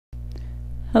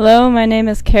Hello, my name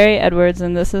is Carrie Edwards,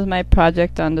 and this is my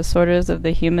project on disorders of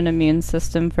the human immune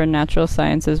system for Natural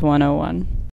Sciences 101.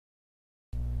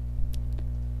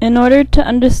 In order to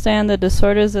understand the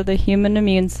disorders of the human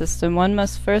immune system, one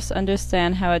must first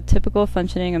understand how a typical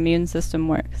functioning immune system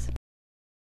works.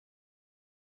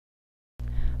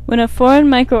 When a foreign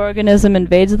microorganism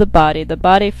invades the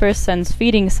body first sends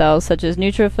feeding cells such as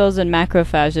neutrophils and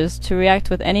macrophages to react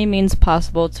with any means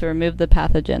possible to remove the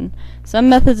pathogen. Some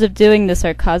methods of doing this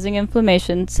are causing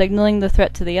inflammation, signaling the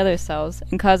threat to the other cells,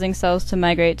 and causing cells to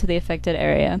migrate to the affected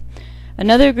area.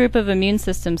 Another group of immune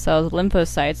system cells,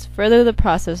 lymphocytes, further the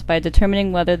process by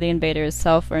determining whether the invader is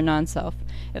self or non-self.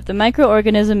 If the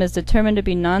microorganism is determined to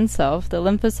be non-self, the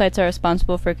lymphocytes are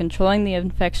responsible for controlling the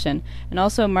infection and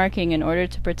also marking in order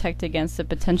to protect against a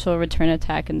potential return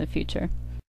attack in the future.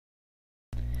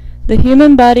 The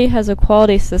human body has a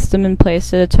quality system in place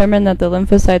to determine that the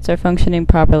lymphocytes are functioning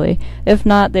properly. If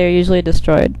not, they are usually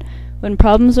destroyed. When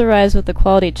problems arise with the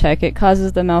quality check, it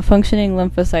causes the malfunctioning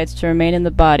lymphocytes to remain in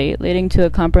the body, leading to a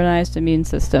compromised immune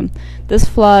system. This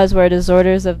flaw is where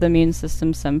disorders of the immune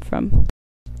system stem from.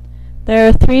 There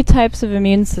are three types of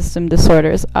immune system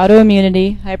disorders: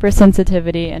 autoimmunity,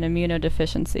 hypersensitivity, and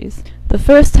immunodeficiencies. The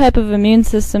first type of immune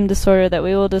system disorder that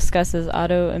we will discuss is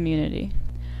autoimmunity.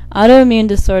 Autoimmune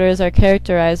disorders are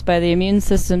characterized by the immune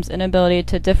system's inability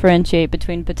to differentiate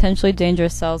between potentially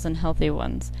dangerous cells and healthy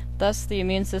ones. Thus, the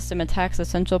immune system attacks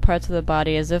essential parts of the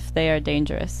body as if they are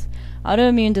dangerous.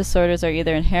 Autoimmune disorders are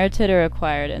either inherited or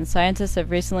acquired, and scientists have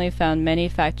recently found many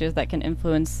factors that can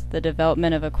influence the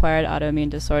development of acquired autoimmune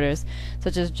disorders,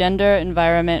 such as gender,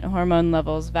 environment, hormone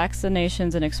levels,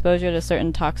 vaccinations, and exposure to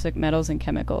certain toxic metals and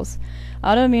chemicals.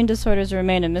 Autoimmune disorders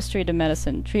remain a mystery to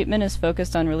medicine. Treatment is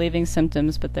focused on relieving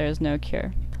symptoms, but there is no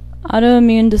cure.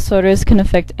 Autoimmune disorders can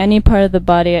affect any part of the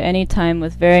body at any time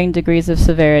with varying degrees of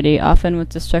severity, often with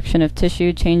destruction of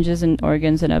tissue, changes in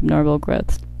organs, and abnormal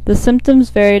growths. The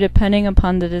symptoms vary depending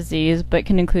upon the disease, but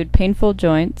can include painful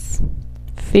joints,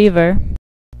 fever,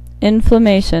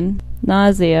 inflammation,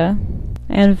 nausea,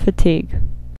 and fatigue.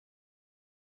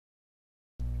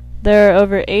 There are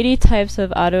over 80 types of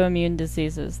autoimmune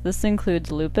diseases. This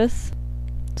includes lupus,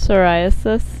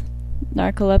 psoriasis,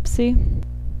 narcolepsy,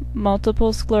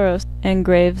 multiple sclerosis, and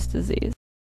Graves' disease.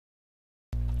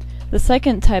 The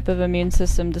second type of immune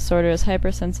system disorder is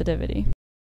hypersensitivity.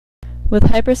 With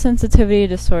hypersensitivity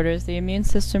disorders, the immune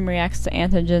system reacts to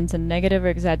antigens in a negative or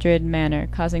exaggerated manner,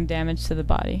 causing damage to the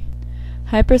body.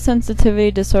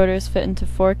 Hypersensitivity disorders fit into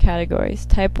four categories: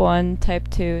 type 1, type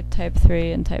 2, type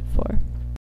 3, and type 4.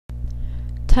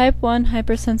 Type 1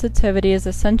 hypersensitivity is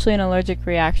essentially an allergic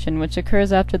reaction which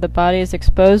occurs after the body is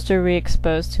exposed or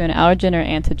re-exposed to an allergen or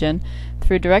antigen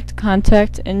through direct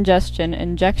contact, ingestion,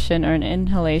 injection, or an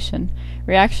inhalation.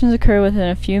 Reactions occur within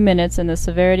a few minutes, and the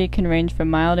severity can range from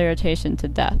mild irritation to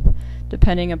death,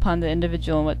 depending upon the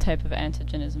individual and what type of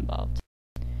antigen is involved.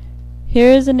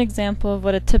 Here is an example of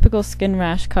what a typical skin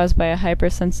rash caused by a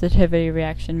hypersensitivity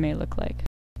reaction may look like.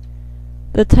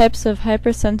 The types of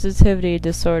hypersensitivity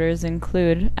disorders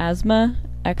include asthma,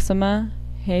 eczema,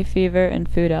 hay fever, and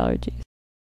food allergies.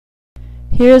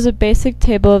 Here is a basic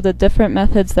table of the different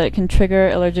methods that can trigger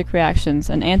allergic reactions: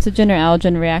 an antigen or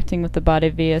allergen reacting with the body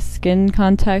via skin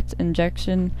contact,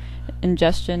 injection,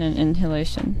 ingestion, and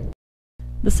inhalation.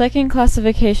 The second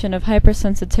classification of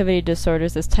hypersensitivity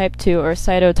disorders is type 2 or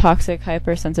cytotoxic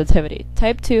hypersensitivity.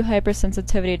 Type 2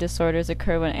 hypersensitivity disorders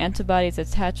occur when antibodies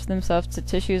attach themselves to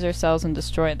tissues or cells and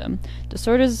destroy them.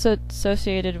 Disorders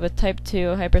associated with type 2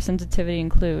 hypersensitivity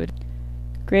include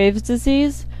Graves'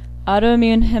 disease,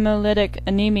 autoimmune hemolytic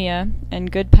anemia,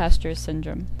 and Goodpasture's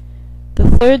syndrome.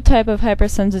 The third type of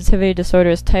hypersensitivity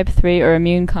disorder is type 3 or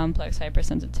immune complex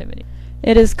hypersensitivity.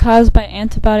 It is caused by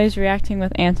antibodies reacting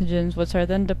with antigens, which are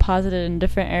then deposited in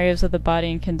different areas of the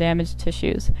body and can damage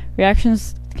tissues.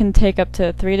 Reactions can take up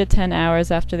to 3 to 10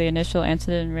 hours after the initial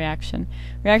antigen reaction.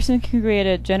 Reactions can create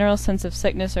a general sense of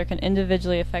sickness or can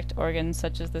individually affect organs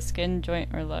such as the skin, joint,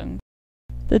 or lung.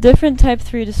 The different type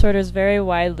 3 disorders vary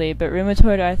widely, but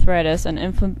rheumatoid arthritis, an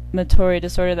inflammatory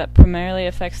disorder that primarily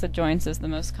affects the joints, is the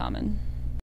most common.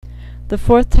 The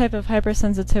fourth type of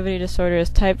hypersensitivity disorder is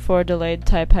type 4 delayed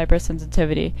type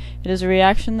hypersensitivity. It is a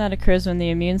reaction that occurs when the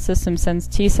immune system sends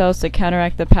T cells to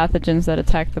counteract the pathogens that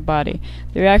attack the body.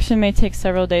 The reaction may take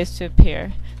several days to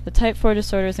appear. The type 4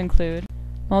 disorders include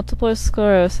multiple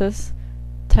sclerosis,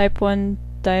 type 1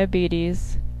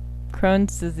 diabetes,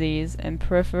 Crohn's disease, and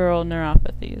peripheral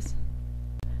neuropathies.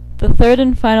 The third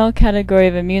and final category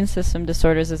of immune system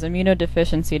disorders is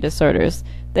immunodeficiency disorders.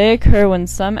 They occur when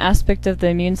some aspect of the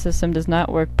immune system does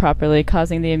not work properly,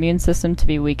 causing the immune system to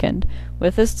be weakened.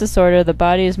 With this disorder, the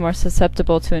body is more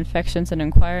susceptible to infections and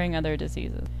acquiring other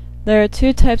diseases. There are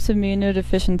two types of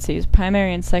immunodeficiencies,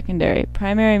 primary and secondary.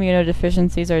 Primary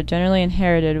immunodeficiencies are generally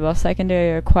inherited, while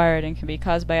secondary are acquired and can be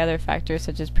caused by other factors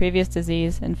such as previous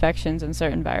disease, infections, and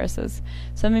certain viruses.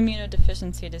 Some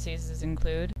immunodeficiency diseases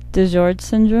include DiGeorge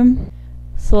syndrome,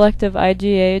 selective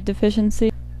IgA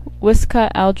deficiency,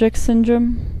 Wiskott-Aldrich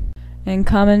syndrome, and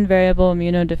common variable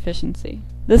immunodeficiency.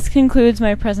 This concludes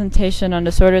my presentation on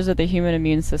disorders of the human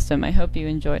immune system. I hope you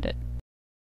enjoyed it.